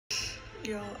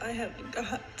Y'all, I have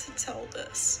got to tell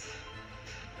this.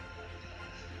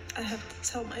 I have to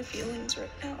tell my feelings right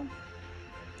now.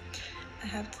 I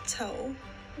have to tell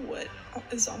what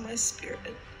is on my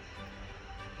spirit.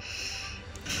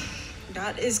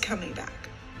 God is coming back.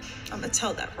 I'm gonna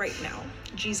tell that right now.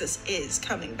 Jesus is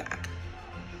coming back.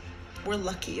 We're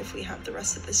lucky if we have the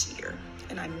rest of this year,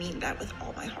 and I mean that with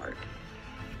all my heart.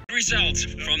 Results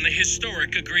from the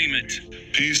historic agreement.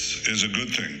 Peace is a good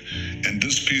thing, and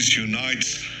this peace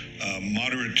unites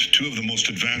two of the most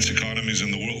advanced economies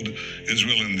in the world,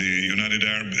 Israel and the United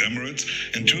Arab Emirates,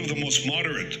 and two of the most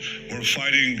moderate. We're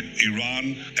fighting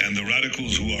Iran and the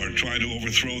radicals who are trying to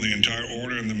overthrow the entire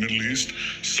order in the Middle East,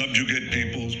 subjugate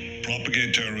peoples,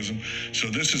 propagate terrorism. So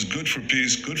this is good for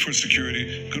peace, good for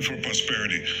security, good for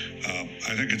prosperity.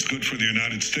 I think it's good for the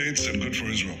United States and good for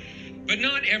Israel. But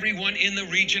not everyone in the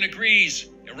region agrees.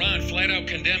 Iran flat out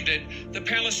condemned it. The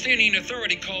Palestinian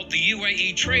Authority called the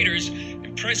UAE traitors,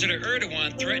 and President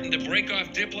Erdogan threatened to break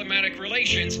off diplomatic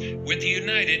relations with the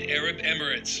United Arab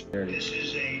Emirates. This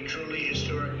is a truly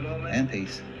historic moment. And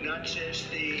peace. Not since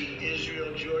the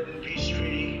Israel-Jordan peace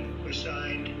treaty was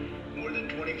signed more than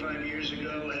 25 years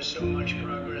ago has so much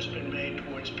progress been made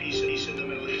towards peace in the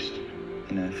Middle East.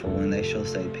 You know, for when they shall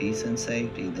say peace and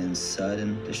safety, then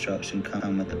sudden destruction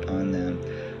cometh upon them,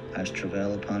 as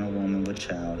travail upon a woman with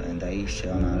child, and they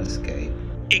shall not escape.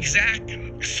 Exact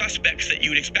suspects that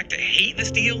you would expect to hate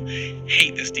this deal,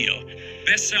 hate this deal.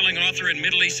 Best-selling author and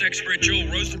Middle East expert Joel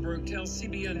Rosenberg tells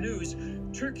CBN News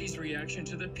Turkey's reaction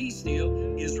to the peace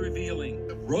deal is revealing.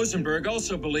 Rosenberg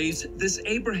also believes this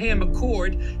Abraham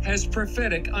Accord has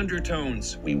prophetic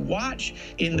undertones. We watch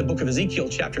in the book of Ezekiel,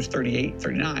 chapters 38,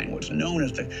 39, what's known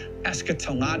as the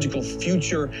eschatological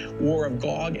future war of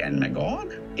Gog and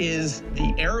Magog, is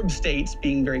the Arab states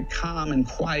being very calm and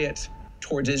quiet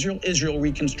towards Israel. Israel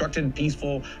reconstructed,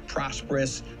 peaceful,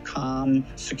 prosperous, calm,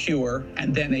 secure,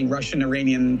 and then a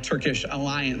Russian-Iranian-Turkish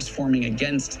alliance forming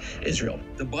against Israel.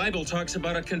 The Bible talks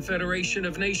about a confederation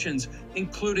of nations,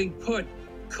 including Put,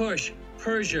 Cush,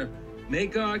 Persia,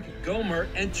 Magog, Gomer,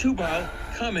 and Tubal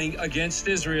coming against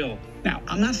Israel. Now,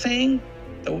 I'm not saying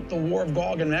the war of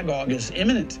Gog and Magog is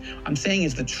imminent. I'm saying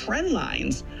is the trend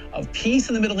lines of peace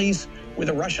in the Middle East with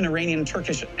a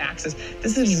Russian-Iranian-Turkish axis.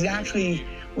 This is exactly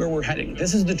where we're heading.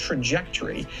 This is the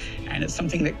trajectory, and it's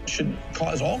something that should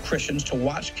cause all Christians to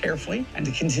watch carefully and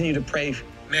to continue to pray.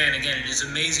 Man, again, it is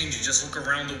amazing to just look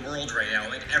around the world right now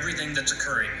at everything that's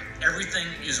occurring. Everything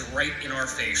is right in our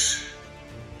face.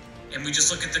 And we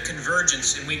just look at the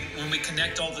convergence, and when we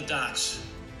connect all the dots,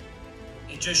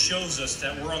 it just shows us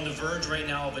that we're on the verge right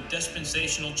now of a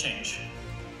dispensational change.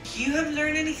 You have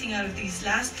learned anything out of these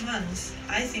last months?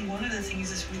 I think one of the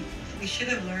things is we should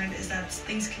have learned is that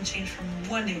things can change from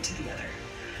one day to the other.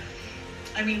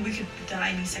 I mean, we could die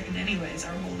any second anyways,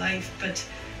 our whole life, but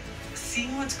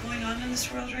seeing what's going on in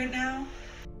this world right now,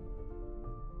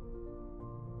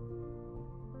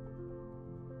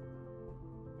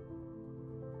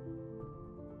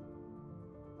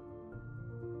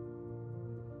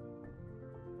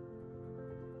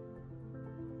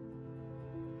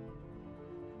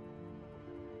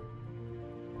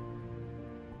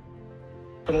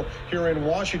 here in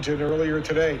Washington earlier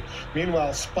today.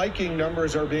 Meanwhile, spiking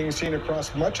numbers are being seen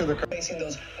across much of the country. Facing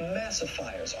those massive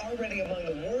fires, already among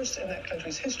the worst in that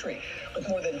country's history, with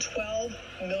more than 12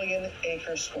 million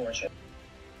acres scorched.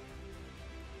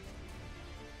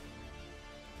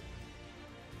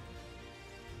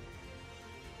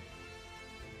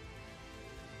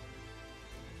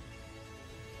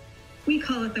 We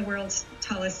call it the world's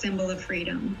tallest symbol of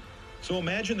freedom. So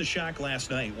imagine the shock last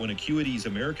night when Acuity's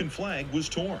American flag was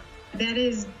torn. That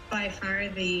is by far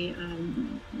the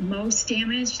most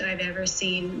damaged I've ever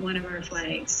seen one of our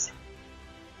flags.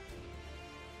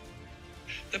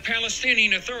 The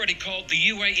Palestinian Authority called the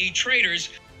UAE traitors.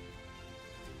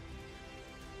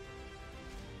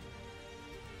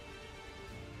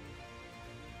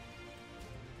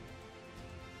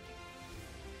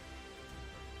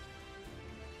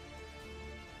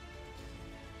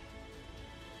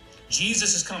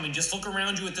 Jesus is coming. Just look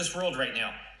around you at this world right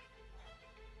now.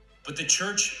 But the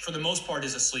church, for the most part,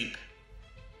 is asleep.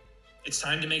 It's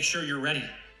time to make sure you're ready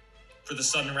for the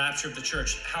sudden rapture of the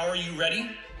church. How are you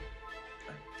ready?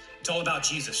 It's all about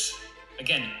Jesus.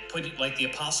 Again, put it like the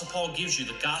Apostle Paul gives you,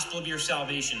 the gospel of your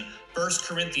salvation. 1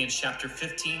 Corinthians chapter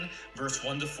 15, verse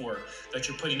 1 to 4. That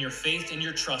you're putting your faith and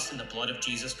your trust in the blood of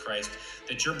Jesus Christ.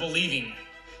 That you're believing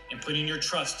and putting your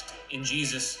trust in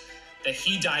Jesus, that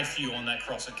he died for you on that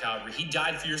cross of Calvary. He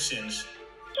died for your sins.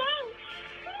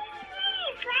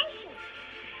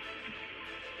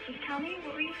 Just tell me,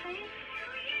 what were you saying?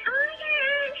 Oh,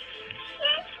 yeah.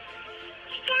 Yes.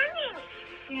 Coming.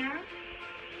 Yeah?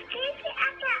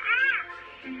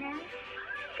 Mm-hmm.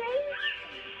 Okay.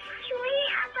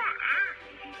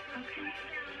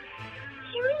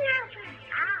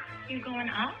 You're going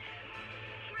up?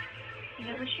 Is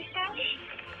that what she said?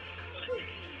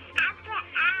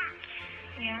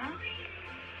 Yeah?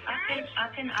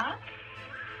 Up and up?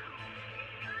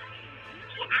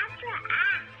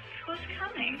 Who's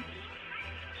coming?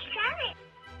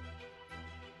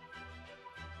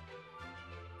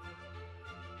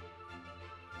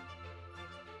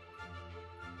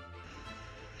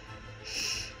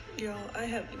 Yo, I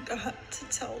have got to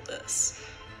tell this.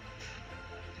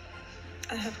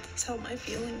 I have to tell my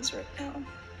feelings right now.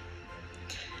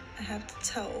 I have to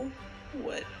tell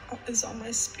what is on my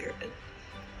spirit.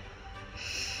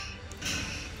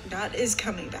 God is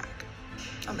coming back.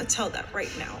 I'm gonna tell that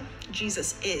right now.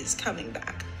 Jesus is coming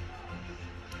back.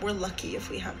 We're lucky if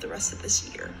we have the rest of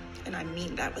this year, and I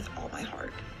mean that with all my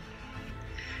heart.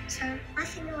 So I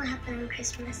think it will happen on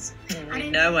Christmas.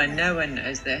 No one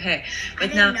knows that. Hey,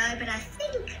 but I don't know, but I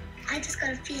think I just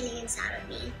got a feeling inside of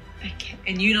me. Okay.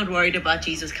 And you're not worried about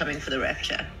Jesus coming for the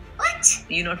rapture? What?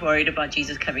 You're not worried about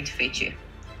Jesus coming to fetch you?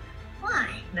 Why?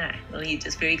 No. Well, you're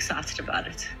just very excited about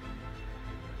it.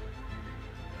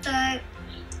 So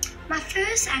my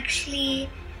first actually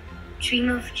dream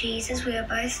of Jesus, we were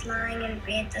both lying in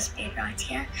bed, this bed right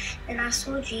here. Then I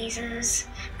saw Jesus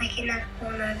like in that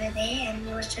corner over there, and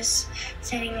he was just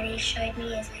sitting, and he showed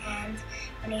me his hand,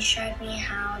 and he showed me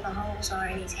how the holes are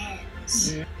in his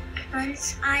hands. Mm-hmm.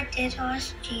 Once I did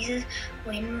ask Jesus,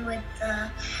 when would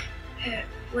the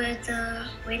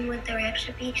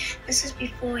rapture be? This is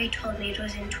before he told me it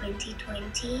was in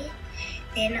 2020.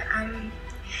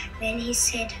 Then he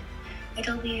said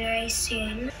it'll be very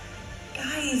soon.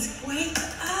 Guys, wake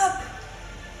up!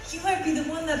 You might be the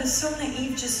one that is so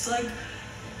naive, just like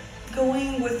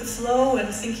going with the flow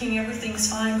and thinking everything's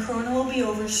fine. Corona will be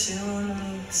over soon. I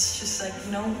mean, it's just like,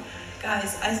 no.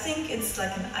 Guys, I think it's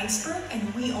like an iceberg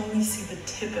and we only see the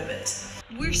tip of it.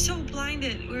 We're so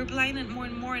blinded. We're blinded more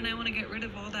and more, and I want to get rid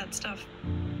of all that stuff.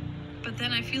 But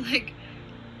then I feel like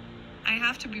I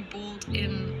have to be bold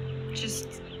in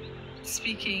just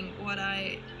speaking what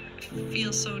I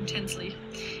feel so intensely.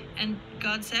 And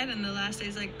God said in the last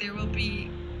days, like, there will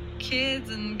be kids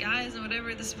and guys and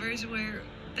whatever, this verse where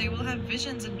they will have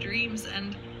visions and dreams,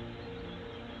 and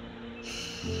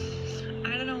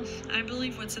I don't know. I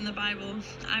believe what's in the Bible.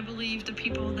 I believe the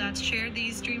people that share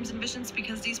these dreams and visions,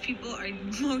 because these people are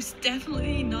most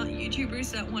definitely not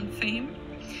YouTubers that want fame.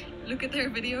 Look at their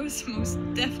videos, most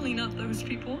definitely not those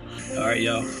people. All right,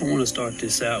 y'all, I want to start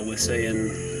this out with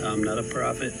saying I'm not a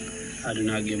prophet. I do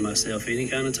not give myself any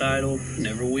kind of title,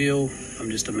 never will. I'm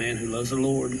just a man who loves the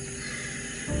Lord.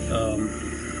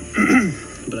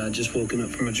 But I just woken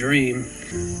up from a dream,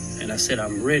 and I said,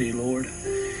 I'm ready, Lord.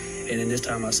 And then this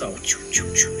time I saw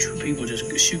people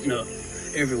just shooting up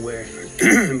everywhere.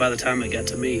 And by the time it got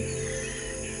to me,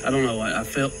 I don't know, I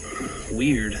felt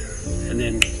weird. And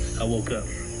then I woke up.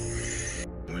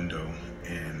 Window,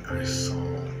 and I saw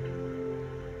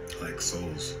like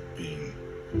souls being,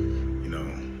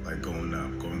 like going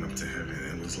up to heaven.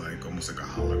 It was like almost like a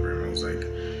hologram. It was like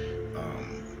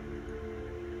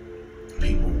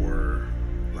people were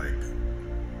like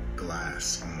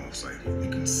glass, almost like you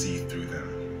can see through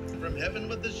them. From heaven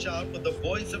with a shout, with the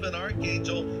voice of an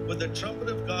archangel, with the trumpet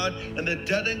of God, and the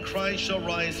dead in Christ shall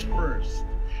rise first.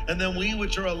 And then we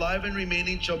which are alive and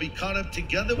remaining shall be caught up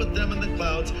together with them in the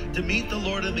clouds to meet the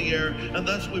Lord in the air, and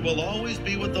thus we will always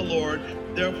be with the Lord.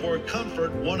 Therefore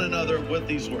comfort one another with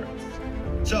these words.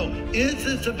 So, is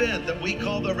this event that we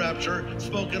call the rapture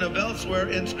spoken of elsewhere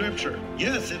in Scripture?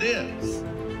 Yes, it is.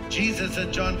 Jesus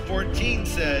in John 14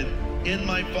 said, in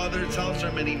my Father's house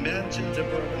are many mansions. If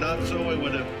it were not so, I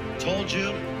would have told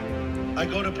you. I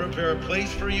go to prepare a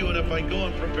place for you, and if I go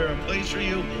and prepare a place for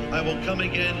you, I will come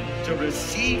again to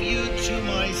receive you to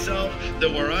myself,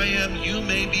 that where I am, you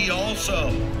may be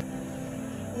also.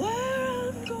 Where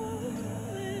I'm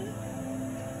going,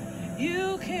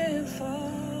 you can't follow.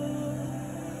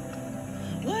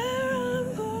 Where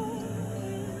I'm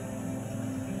going,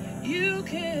 you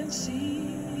can't see.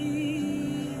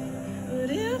 But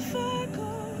if I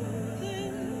go,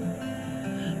 then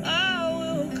I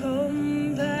will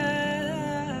come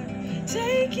back,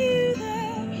 take you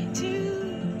there to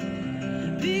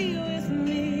be with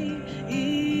me.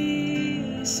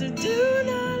 So do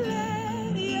not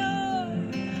let your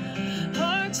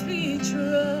hearts be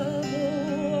troubled.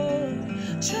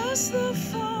 Trust the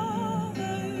Father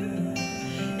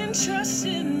and trust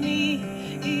in me.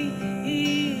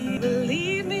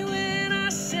 Believe me when I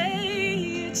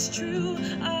say it's true.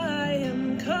 I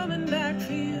am coming back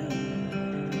for you.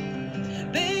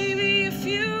 Baby,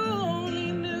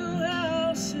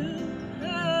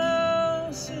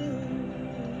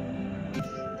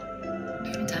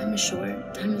 is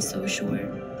short. Time is so short.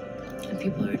 And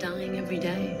people are dying every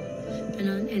day.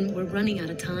 And we're running out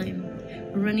of time.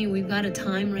 We've got a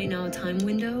time right now, a time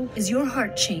window. Is your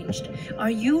heart changed? Are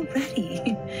you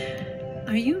ready?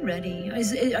 Are you ready?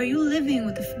 Are you living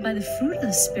by the fruit of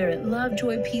the Spirit? Love,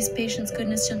 joy, peace, patience,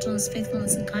 goodness, gentleness,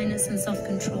 faithfulness, and kindness, and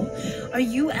self-control. Are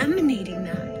you emanating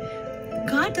that?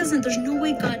 There's no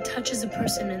way God touches a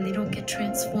person and they don't get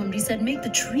transformed. He said, make the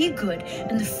tree good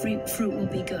and the fruit will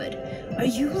be good. Are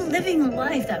you living a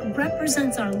life that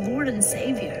represents our Lord and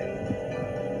Savior?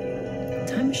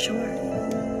 Time is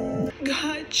short.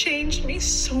 God changed me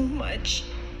so much.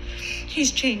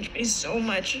 He's changed me so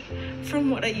much from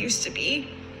what I used to be.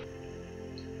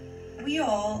 We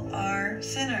all are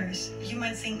sinners. You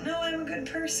might think, no, I'm a good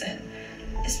person.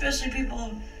 Especially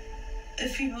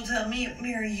if people tell me,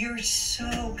 Mary, you're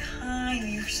so kind,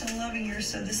 you're so loving, you're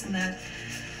so this and that.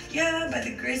 Yeah, by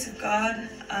the grace of God,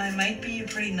 I might be a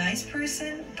pretty nice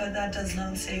person, but that does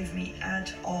not save me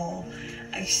at all.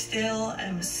 I still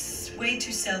am a way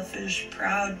too selfish,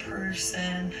 proud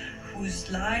person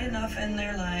who's lied enough in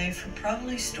their life, who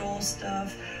probably stole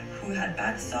stuff, who had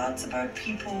bad thoughts about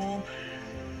people,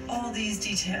 all these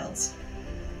details.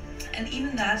 And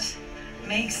even that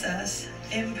makes us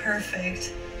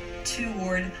imperfect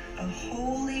toward a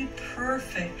holy,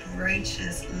 perfect,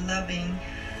 righteous, loving,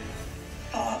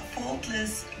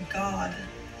 faultless God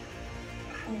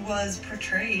who was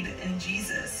portrayed in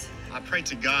Jesus. I pray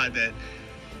to God that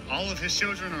all of his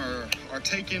children are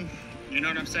taken, you know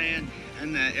what I'm saying?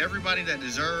 And that everybody that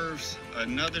deserves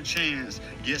another chance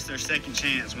gets their second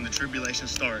chance when the tribulation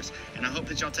starts. And I hope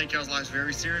that y'all take y'all's lives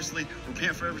very seriously,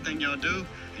 repent for everything y'all do,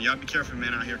 and y'all be careful,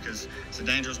 man, out here, because it's a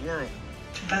dangerous world.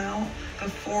 To bow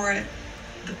before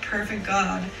the perfect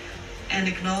God and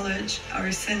acknowledge our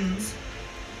sins,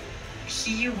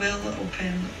 he will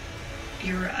open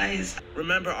your eyes.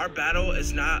 Remember, our battle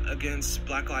is not against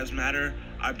Black Lives Matter.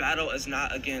 Our battle is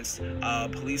not against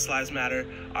Police Lives Matter.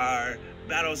 Our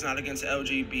battle is not against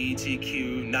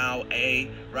LGBTQ now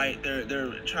A, right?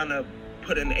 They're trying to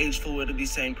put in age fluidity,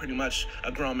 saying pretty much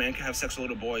a grown man can have sex with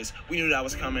little boys. We knew that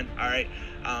was coming, all right?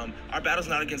 Our battle's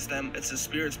not against them. It's the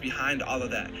spirits behind all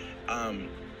of that.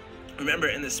 Remember,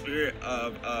 in the spirit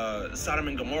of Sodom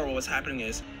and Gomorrah, what was happening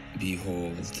is,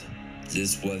 behold,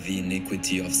 this was the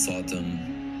iniquity of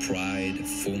Sodom. Pride,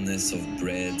 fullness of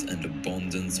bread, and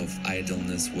abundance of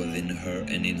idleness was in her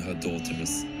and in her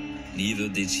daughters. Neither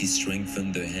did she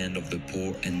strengthen the hand of the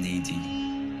poor and needy.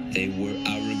 They were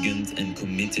arrogant and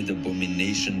committed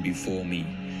abomination before me.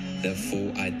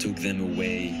 Therefore I took them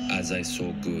away as I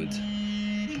saw good.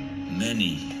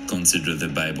 Many consider the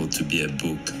Bible to be a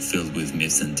book filled with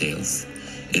myths and tales.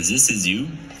 If this is you,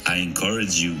 I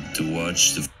encourage you to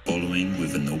watch the following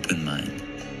with an open mind.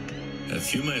 A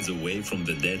few miles away from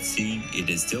the Dead Sea, it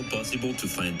is still possible to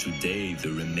find today the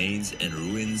remains and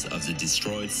ruins of the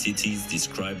destroyed cities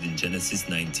described in Genesis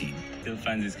 19. Still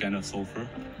find this kind of sulfur.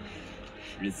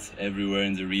 It's everywhere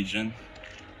in the region,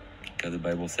 because the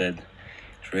Bible said,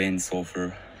 rain,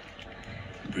 sulfur,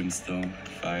 brimstone,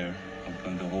 fire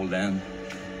upon the whole land.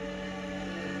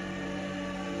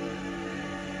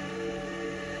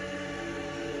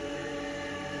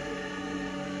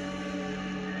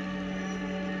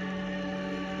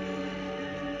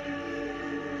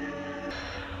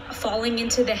 Falling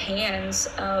into the hands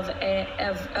of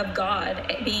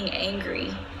God, being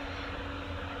angry.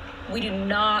 We do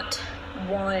not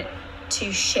want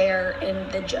to share in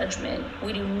the judgment.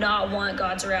 We do not want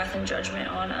God's wrath and judgment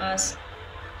on us.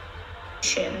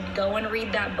 Go and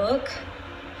read that book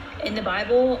in the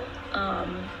Bible,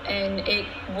 and it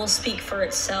will speak for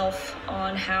itself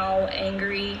on how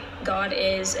angry God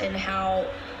is and how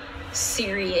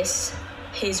serious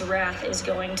his wrath is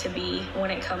going to be when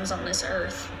it comes on this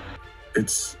earth.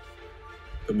 It's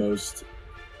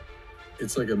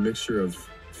like a mixture of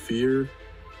fear,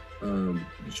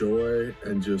 joy,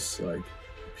 and just like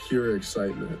pure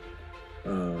excitement.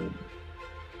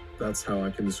 That's how I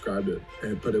can describe it.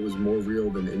 But it was more real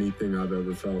than anything I've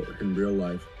ever felt in real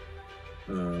life.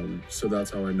 So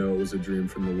that's how I know it was a dream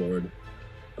from the Lord.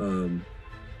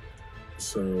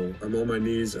 So I'm on my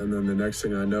knees, and then the next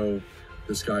thing I know,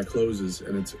 the sky closes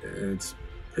and it's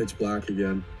pitch black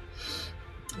again.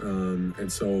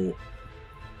 And so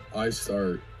I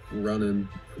start running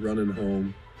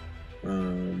home.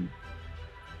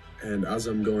 And as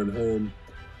I'm going home,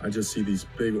 I just see these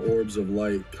big orbs of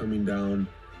light coming down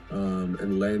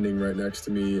and landing right next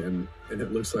to me. And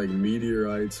it looks like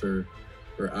meteorites or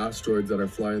asteroids that are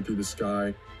flying through the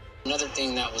sky. Another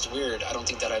thing that was weird, I don't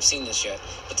think that I've seen this yet,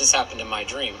 but this happened in my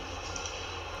dream.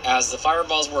 As the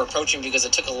fireballs were approaching, because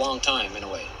it took a long time in a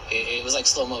way. It was like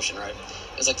slow motion, right?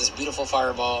 It was like this beautiful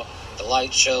fireball, the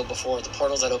light show before the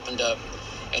portals that opened up.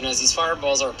 And as these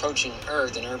fireballs are approaching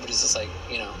Earth, and everybody's just like,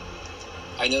 you know,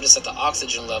 I noticed that the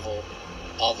oxygen level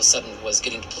all of a sudden was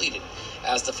getting depleted.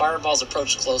 As the fireballs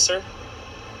approached closer,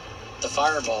 the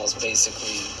fireballs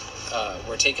basically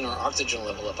were taking our oxygen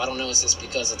level up. I don't know if it's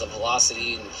because of the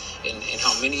velocity and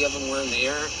how many of them were in the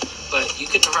air, but you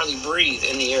couldn't hardly breathe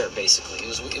in the air, basically. It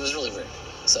was really weird.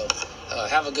 So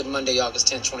have a good Monday, August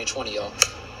 10th, 2020, y'all.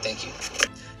 Thank you.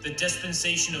 The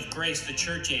dispensation of grace, the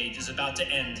church age, is about to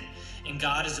end, and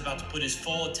God is about to put his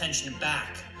full attention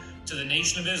back to the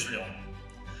nation of Israel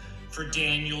for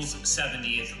Daniel's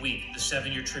 70th week, the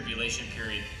 7-year tribulation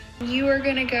period. You are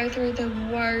going to go through the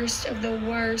worst of the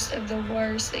worst of the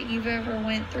worst that you've ever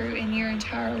went through in your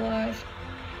entire life.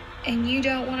 And you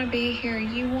don't want to be here.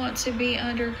 You want to be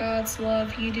under God's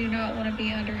love. You do not want to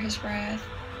be under his wrath.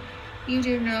 You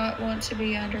do not want to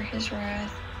be under his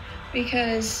wrath,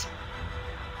 because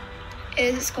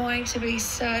it's going to be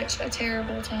such a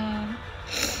terrible time.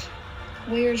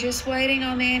 We are just waiting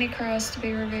on the Antichrist to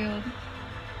be revealed.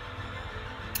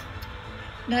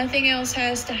 Nothing else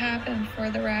has to happen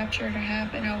for the rapture to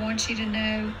happen. I want you to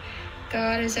know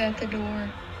God is at the door.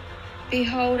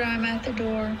 Behold, I'm at the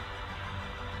door.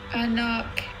 I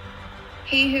knock.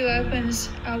 He who opens,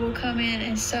 I will come in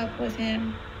and sup with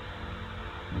him.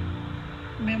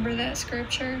 Remember that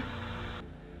scripture?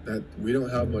 That we don't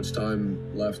have much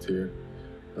time left here.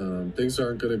 Things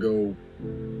aren't going to go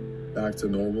back to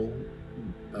normal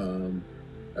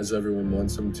as everyone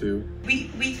wants them to. We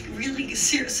really,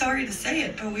 sorry to say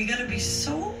it, but we got to be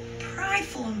so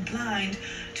prideful and blind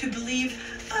to believe,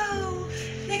 oh,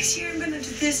 next year I'm going to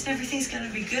do this and everything's going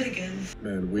to be good again.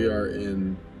 Man, we are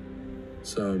in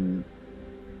some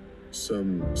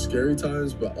scary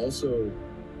times, but also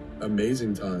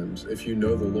amazing times. If you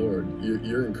know the Lord,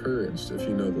 you're encouraged. If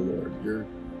you know the Lord, you're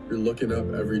looking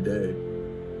up every day,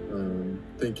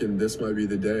 thinking this might be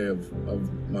the day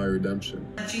of my redemption.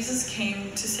 Jesus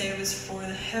came to save us for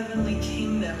the heavenly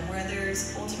kingdom, where there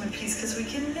is ultimate peace, because we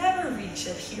can never reach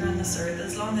it here on this earth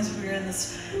as long as we're in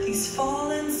these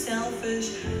fallen,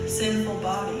 selfish, sinful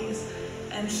bodies.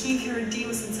 And he can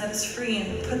redeem us and set us free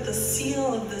and put the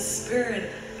seal of the Spirit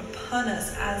upon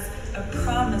us as a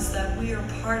promise that we are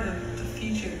part of the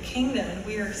future kingdom and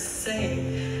we are saved.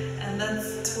 And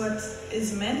that's what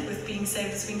is meant with being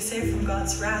saved, is being saved from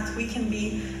God's wrath. We can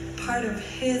be part of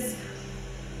his,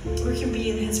 we can be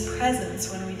in his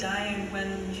presence when we die, and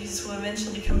when Jesus will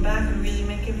eventually come back and really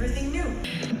make everything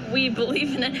new. We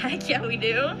believe in it, heck yeah we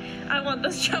do. I want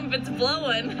those trumpets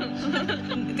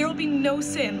blowing. There will be no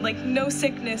sin, like no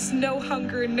sickness, no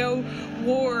hunger, no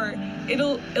war.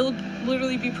 It'll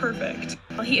literally be perfect.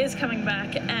 Well, he is coming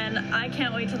back, and I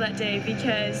can't wait till that day,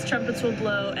 because trumpets will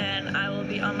blow and I will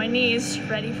be on my knees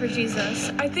ready for Jesus.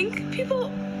 I think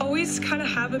people always kind of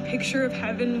have a picture of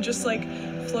heaven just like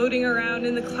floating around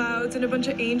in the clouds and a bunch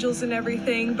of angels and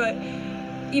everything, but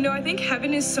you know, I think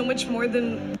heaven is so much more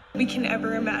than we can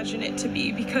ever imagine it to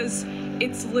be, because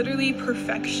it's literally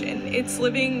perfection. It's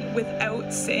living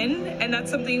without sin, and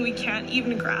that's something we can't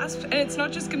even grasp. And it's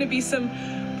not just going to be some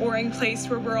boring place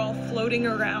where we're all floating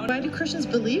around. Why do Christians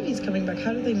believe he's coming back?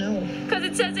 How do they know? Because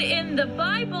it says it in the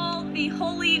Bible, the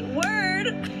holy word.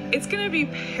 It's going to be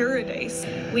paradise.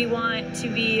 We want to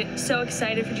be so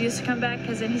excited for Jesus to come back,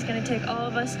 because then he's going to take all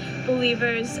of us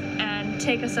believers and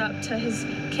take us up to his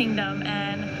kingdom.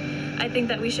 And I think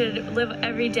that we should live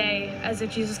every day as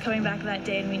if Jesus is coming back that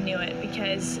day and we knew it,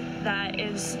 because that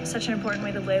is such an important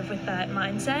way to live with that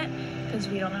mindset, because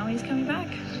we don't know when he's coming back.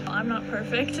 I'm not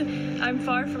perfect. I'm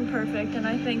far from perfect, and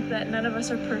I think that none of us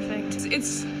are perfect.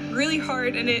 It's really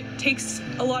hard, and it takes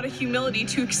a lot of humility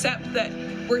to accept that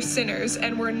we're sinners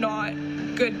and we're not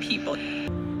good people.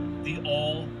 The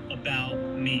all about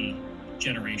me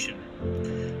generation.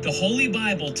 The Holy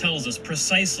Bible tells us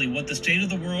precisely what the state of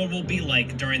the world will be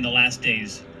like during the last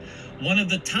days. One of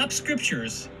the top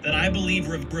scriptures that I believe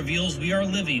reveals we are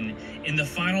living in the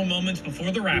final moments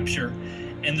before the rapture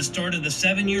and the start of the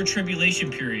 7-year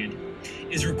tribulation period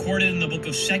is recorded in the book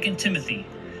of 2 Timothy,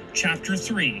 chapter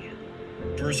 3,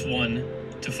 verse 1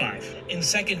 to 5. In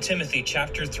 2 Timothy,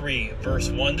 chapter 3, verse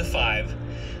 1 to 5,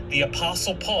 the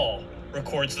Apostle Paul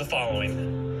records the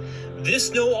following.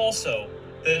 This know also,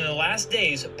 that in the last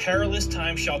days perilous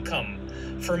times shall come.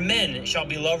 For men shall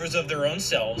be lovers of their own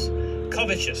selves,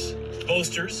 covetous,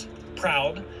 boasters,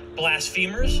 proud,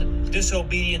 blasphemers,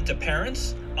 disobedient to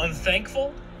parents,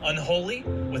 unthankful, unholy,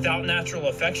 without natural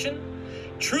affection,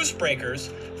 truce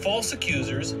breakers, false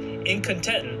accusers,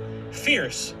 incontinent,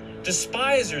 fierce,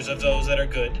 despisers of those that are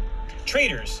good,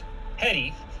 traitors,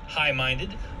 heady,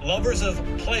 high-minded, lovers of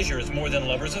pleasures more than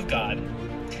lovers of God,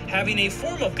 having a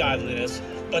form of godliness,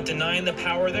 but denying the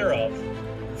power thereof.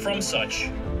 From such,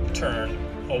 turn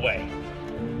away.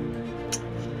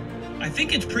 I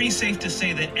think it's pretty safe to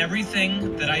say that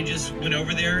everything that I just went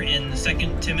over there in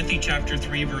 2 Timothy chapter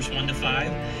 3, verse 1 to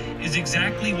 5 is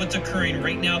exactly what's occurring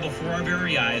right now before our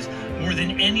very eyes, more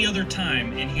than any other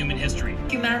time in human history.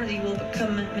 Humanity will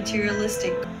become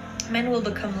materialistic. Men will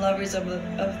become lovers of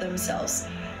themselves.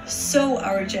 So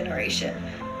our generation.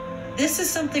 This is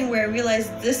something where I realize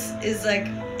this is like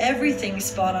everything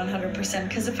spot on 100%.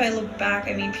 Because if I look back,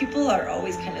 I mean, people are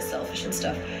always kind of selfish and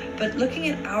stuff. But looking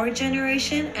at our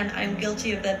generation, and I'm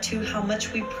guilty of that too, how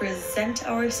much we present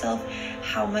ourselves,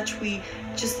 how much we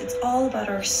just, it's all about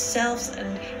ourselves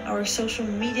and our social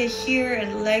media here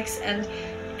and likes and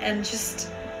just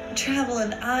travel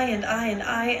and I,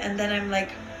 and then I'm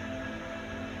like,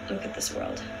 look at this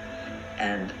world.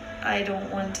 And I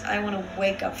want to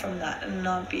wake up from that and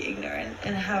not be ignorant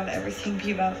and have everything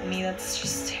be about me. That's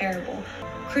just terrible.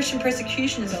 Christian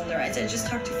persecution is on the rise. I just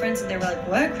talked to friends and they were like,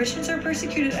 what? Christians are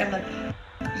persecuted? I'm like,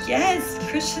 yes,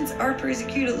 Christians are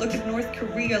persecuted. Look at North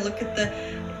Korea. Look at the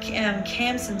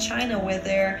camps in China where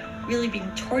they're really being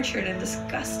tortured in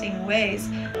disgusting ways.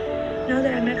 Now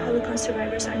that I met Holocaust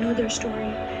survivors, I know their story,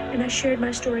 and I shared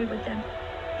my story with them.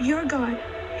 Your God,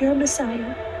 your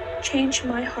Messiah, changed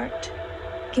my heart,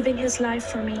 giving his life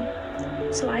for me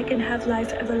so I can have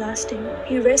life everlasting.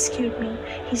 He rescued me.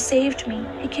 He saved me.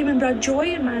 He came and brought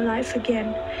joy in my life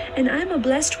again. And I'm a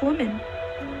blessed woman.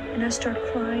 And I start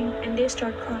crying and they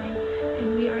start crying.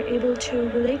 And we are able to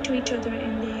relate to each other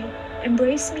and they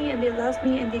embrace me and they love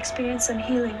me and they experience some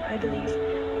healing, I believe,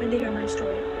 when they hear my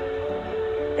story.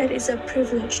 That is a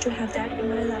privilege to have that in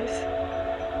my life.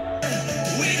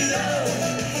 We know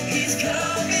he's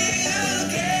coming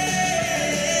again.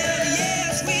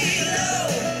 Yes, we know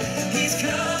he's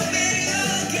coming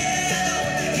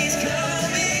again. He's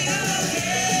coming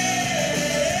again.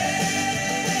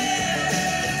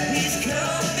 He's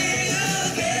coming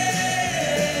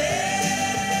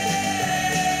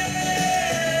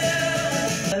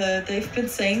again. They've been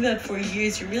saying that for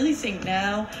years. You really think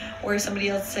now, or somebody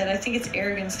else said, I think it's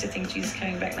arrogance to think Jesus is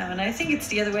coming back now. And I think it's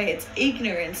the other way. It's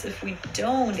ignorance if we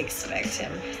don't expect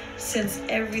him, since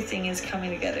everything is coming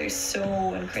together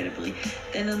so incredibly.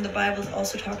 Then in the Bible it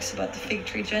also talks about the fig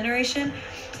tree generation,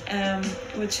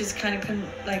 which is kind of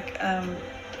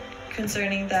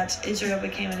concerning that Israel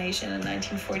became a nation in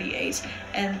 1948.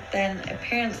 And then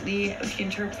apparently, if you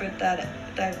interpret that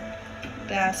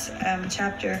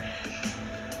chapter,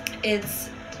 it's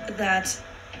that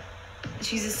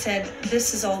Jesus said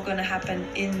this is all going to happen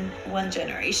in one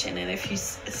generation. And if you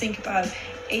think about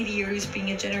 80 years being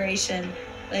a generation,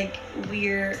 like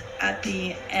we're at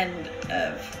the end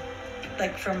of,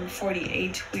 like from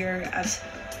 48 we're at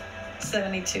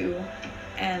 72,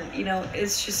 and you know,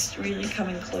 it's just really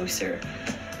coming closer.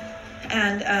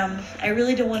 And I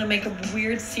really don't want to make a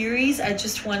weird theories. I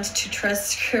just want to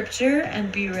trust scripture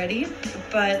and be ready.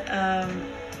 But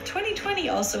 2020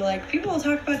 also, like, people will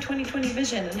talk about 2020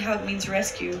 vision and how it means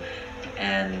rescue,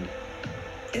 and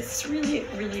it's really,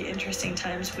 really interesting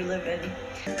times we live in.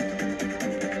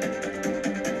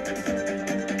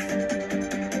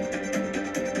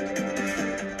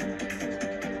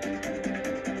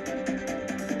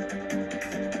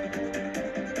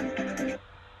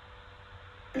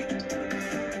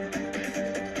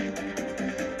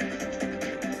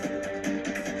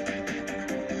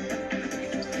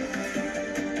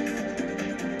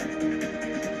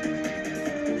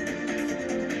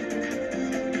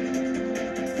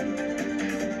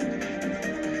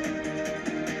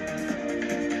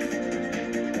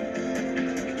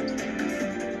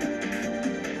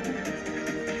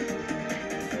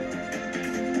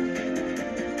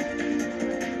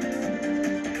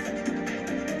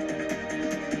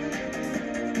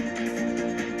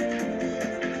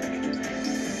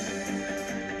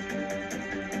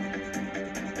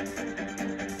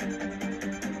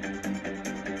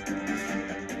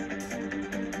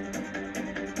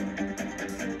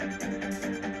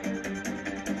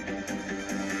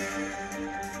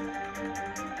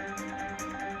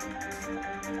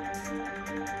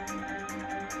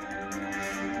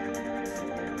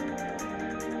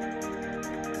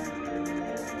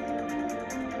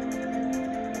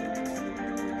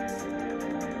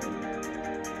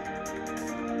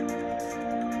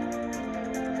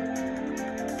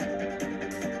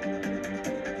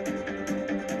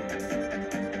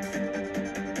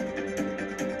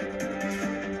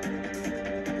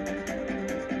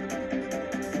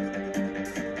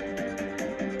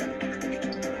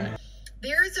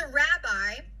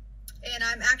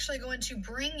 Going to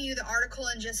bring you the article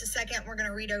in just a second. We're going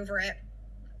to read over it.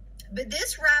 But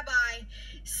this rabbi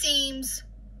seems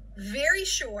very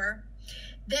sure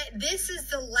that this is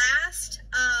the last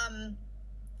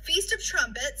Feast of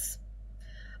Trumpets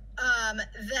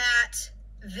that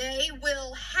they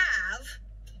will have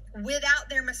without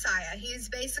their Messiah. He is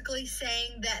basically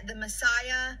saying that the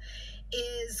Messiah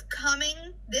is coming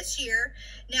this year.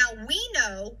 Now, we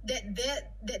know that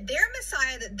their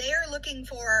Messiah that they are looking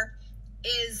for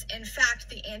is in fact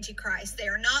the Antichrist. They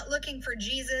are not looking for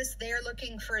Jesus. They are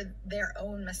looking for their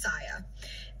own Messiah.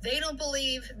 They don't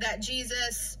believe that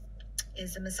Jesus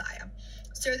is the Messiah.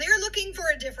 So they're looking for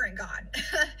a different God.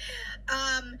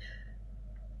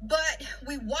 But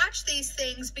we watch these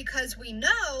things because we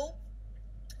know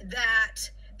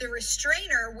that the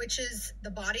restrainer, which is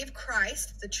the body of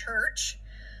Christ, the church,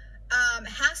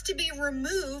 has to be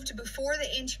removed before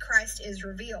the Antichrist is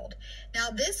revealed. Now,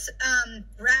 this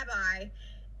rabbi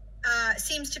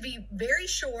seems to be very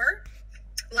sure,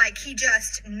 like he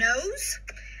just knows.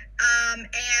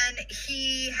 And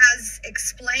he has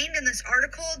explained in this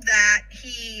article that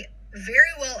he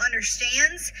very well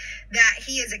understands that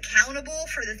he is accountable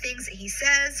for the things that he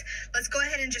says. Let's go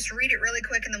ahead and just read it really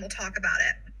quick and then we'll talk about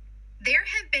it. There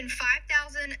have been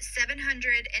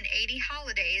 5,780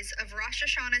 holidays of Rosh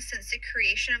Hashanah since the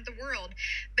creation of the world,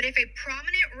 but if a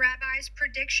prominent rabbi's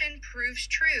prediction proves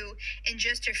true, in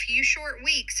just a few short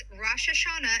weeks, Rosh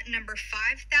Hashanah number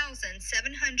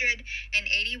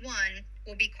 5,781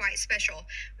 will be quite special.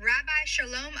 Rabbi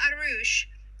Shalom Arush,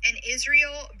 an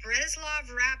Israel Breslov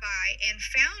rabbi and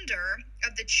founder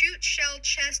of the Chut Shell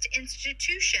Chest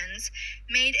Institutions,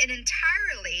 made an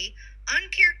entirely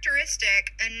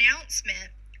uncharacteristic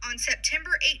announcement on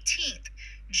September 18th.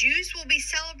 Jews will be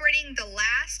celebrating the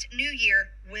last New Year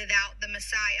without the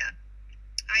Messiah.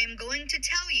 I am going to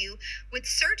tell you with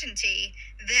certainty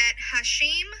that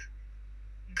Hashem,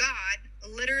 God,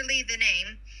 literally the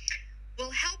name,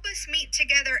 will help us meet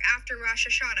together after Rosh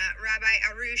Hashanah, Rabbi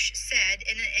Arush said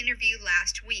in an interview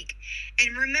last week.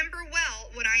 And remember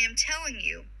well what I am telling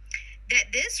you,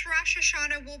 that this Rosh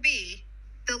Hashanah will be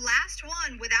the last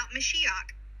one without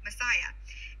Mashiach, Messiah.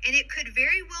 And it could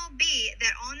very well be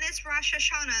that on this Rosh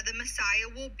Hashanah, the Messiah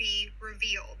will be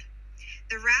revealed.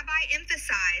 The rabbi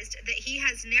emphasized that he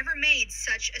has never made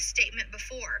such a statement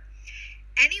before.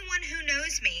 Anyone who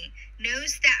knows me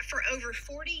knows that for over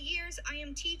 40 years I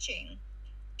am teaching,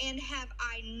 and have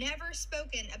I never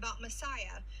spoken about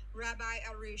Messiah, Rabbi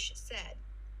Arush said.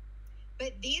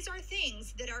 But these are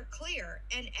things that are clear,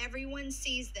 and everyone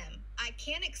sees them. I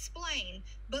can't explain,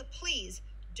 but please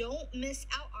don't miss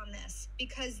out on this,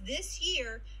 because this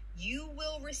year you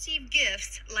will receive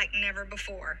gifts like never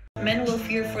before. Men will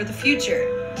fear for the future.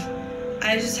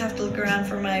 I just have to look around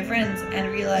for my friends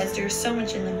and realize there's so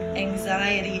much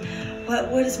anxiety.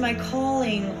 What is my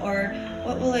calling, or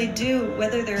what will I do,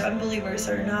 whether they're unbelievers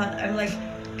or not? I'm like,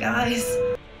 guys,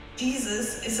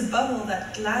 Jesus is above all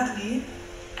that gladly,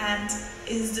 and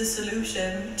is the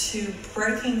solution to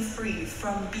breaking free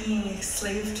from being a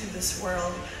slave to this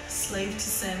world, slave to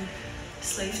sin,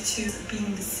 slave to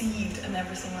being deceived and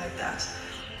everything like that.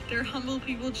 They're humble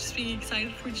people just being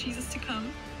excited for Jesus to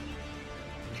come.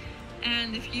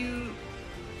 And if you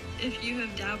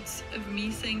have doubts of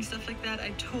me saying stuff like that, I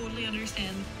totally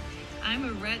understand. I'm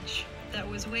a wretch that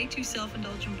was way too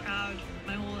self-indulgent and proud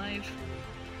my whole life.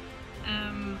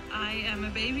 I am a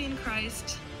baby in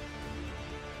Christ,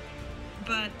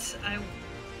 but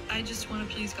I just want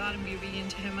to please God and be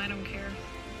obedient to Him. I don't care.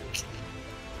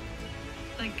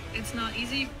 Like, it's not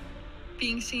easy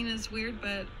being seen as weird,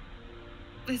 but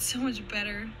it's so much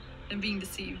better than being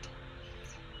deceived.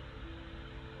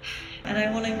 And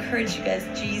I want to encourage you guys,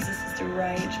 Jesus is the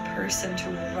right person to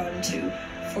run to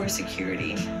for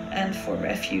security and for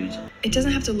refuge. It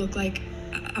doesn't have to look like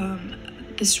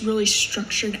this really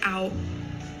structured out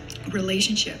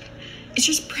relationship. It's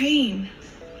just praying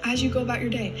as you go about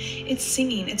your day. It's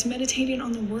singing, it's meditating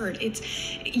on the word.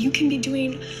 You can be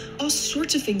doing all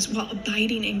sorts of things while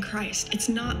abiding in Christ. It's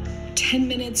not 10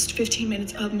 minutes, 15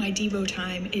 minutes of my Devo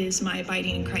time is my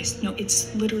abiding in Christ. No,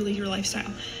 it's literally your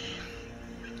lifestyle.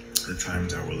 The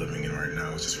times that we're living in right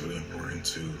now, it's just really important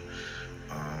to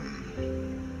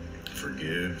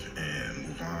forgive and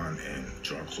move on and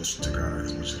draw closer to God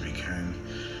as much as we can.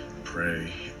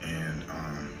 Pray, and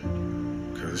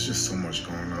because there's just so much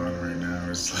going on right now.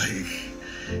 It's like,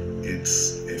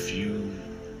 if you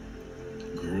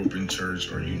grew up in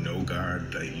church or you know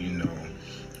God, that you know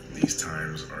these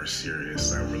times are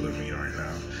serious that we're living in right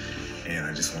now. And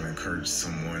I just want to encourage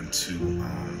someone to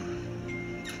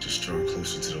just draw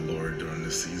closer to the Lord during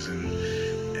this season,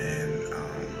 and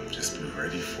just be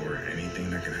ready for anything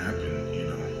that can happen,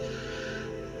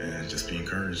 and just be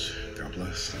encouraged. God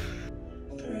bless.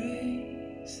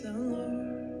 Praise the Lord.